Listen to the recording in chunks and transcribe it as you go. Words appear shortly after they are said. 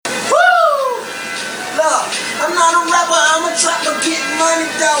I'm not a rapper, I'm a trapper, getting money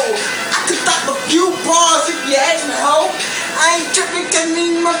though. I could drop a few bars if you ask me, ho. I ain't tripping, can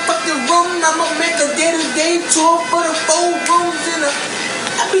need my fucking room. I'ma make a day-to-day tour for the 4 rooms in a.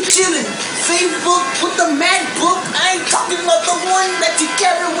 I be chillin', Facebook with the MacBook. I ain't talking about the one that you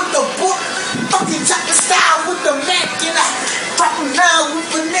carry with the book. Fucking chopper style with the Mac, and I drop him now.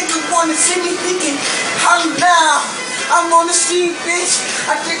 If a nigga wanna see me, he can holler now. I'm on the street, bitch.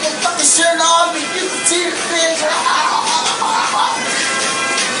 I take my fucking shirt off and you can see the bitch.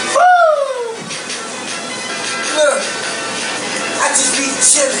 Woo! Look, I just be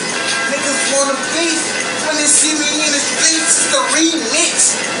chillin'. Niggas wanna beef when they see me in the streets. It's the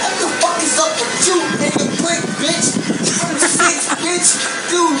remix. What the fuck is up with you, nigga? Quick, bitch. I'm the 6, bitch.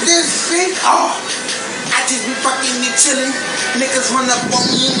 Do this, bitch. Oh. I just be fucking chillin'. Niggas run up on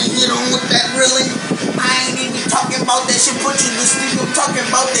me and hit on with that reeling. I ain't even talking about that shit, put you to sleep. I'm talking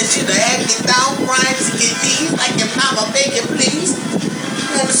about that shit. I had me down, crying to get knees. Like your mama, beg you, please.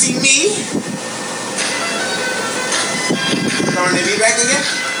 You wanna see me? Throwing the beat back again?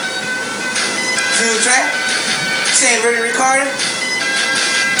 New track? Staying ready recording?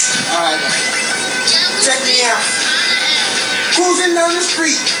 Alright, check me out. Cruising down the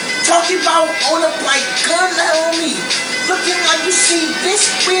street. Talking about on a bike, gun on me. Looking like you see this,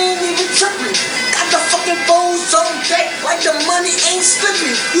 we ain't even tripping. Got the fucking bows on deck like the money ain't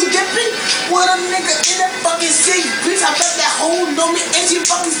slipping. You dipping? With a nigga in that fucking 6, bitch. I bet that hoe know me and she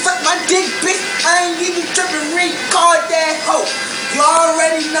fucking suck my dick, bitch. I ain't even tripping, record that hoe. You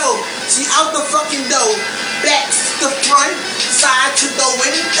already know, she out the fucking door. Back to the front, side to the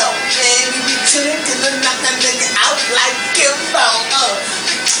window. Man, we be chillin' till I knock that nigga out like Kimbo.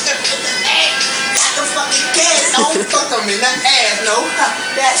 Got the fucking gas, don't fuck him in the ass, no.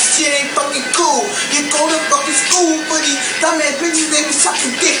 That shit ain't fucking cool. You go to fucking school for these dumbass bitches, they be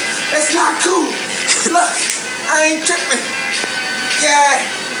sucking dick. That's not cool. Look, I ain't tripping.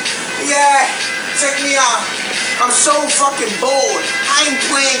 Yeah, check me out. I'm so fucking bored. I ain't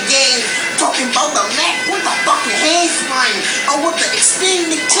playing games. Talking about the Mac with the fucking handspring. Or with the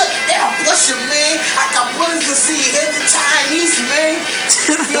extended clip that'll blush you, man. I got bullets to see hit the Chinese, man.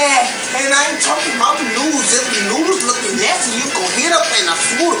 Yeah, and I ain't talking about the noodles. If the noodles looking nasty, you gon' hit up and I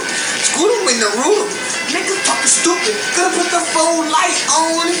scoot them in the room. Niggas talking stupid. Could've put the phone light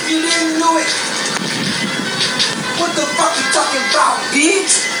on if you didn't know it. What the fuck you talking about,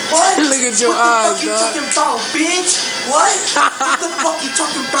 bitch? What? Look at your eyes, dog. What the fuck you talking about, bitch? What? What the fuck you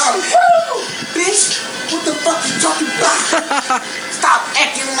talking about? Woo! Bitch, what the fuck you talking about? Stop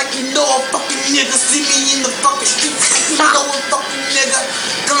acting like you know a fucking nigga. See me in the fucking streets like you know a fucking nigga.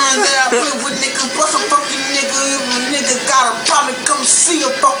 Gun that I play with niggas, bust a fucking nigga. If a nigga got a problem, come see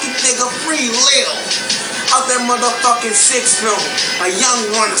a fucking nigga. Free Lil. Out that motherfucking 6 no. A young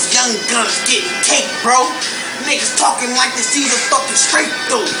runners, young gunners getting cake, bro. Niggas talking like they see the fucking straight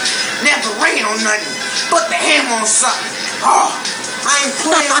through. Never rain on nothing, but the hammer on something. Oh, I ain't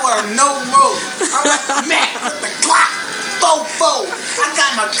playing with a no road. I'm like the Mac with the Glock, 4-4. I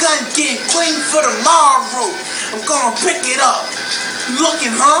got my gun getting clean for tomorrow. I'm gonna pick it up.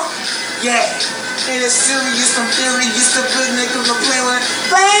 Looking, huh? Yeah. And it's serious, I'm furious. The big niggas are playing with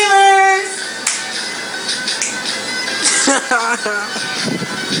flavors.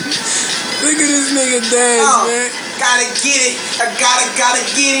 Look at this nigga dance, man. Gotta get it. I gotta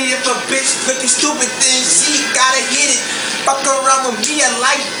get it. If a bitch looking stupid, then she gotta hit it. Fuck around with me, I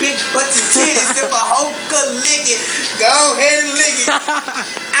like big butts and titties. If a hoe could lick it, go ahead and lick it.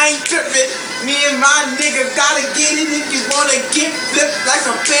 I ain't tripping. Me and my nigga gotta get it. If you wanna get flipped like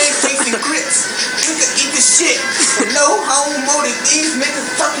some pancakes and grits, you can eat the shit. No homo to these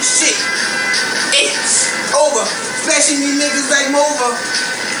niggas talking shit. It's over. Smashing these niggas like Mover.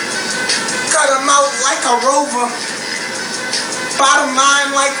 Cut them out like a rover. Bottom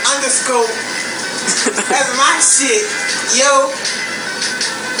line like underscore. That's my shit. Yo,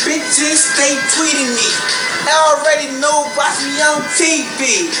 bitches stay tweeting me. I already know watch me on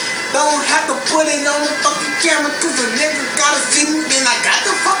TV. Don't have to put it on the fucking camera cause the nigga gotta see me and I got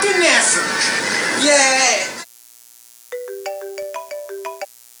the fucking answer. Yeah.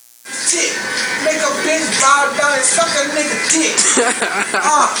 Shit. Make a bitch bow down and suck a nigga dick.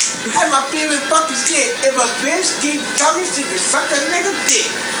 That's my favorite fucking shit. If a bitch keep talking, she can suck a nigga dick.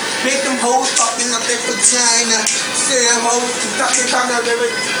 Make them hoes talking up their vagina. Say them hoes talking up their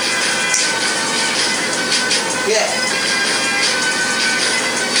vagina. Yeah.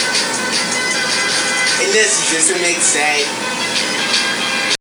 And this is just a mixtape.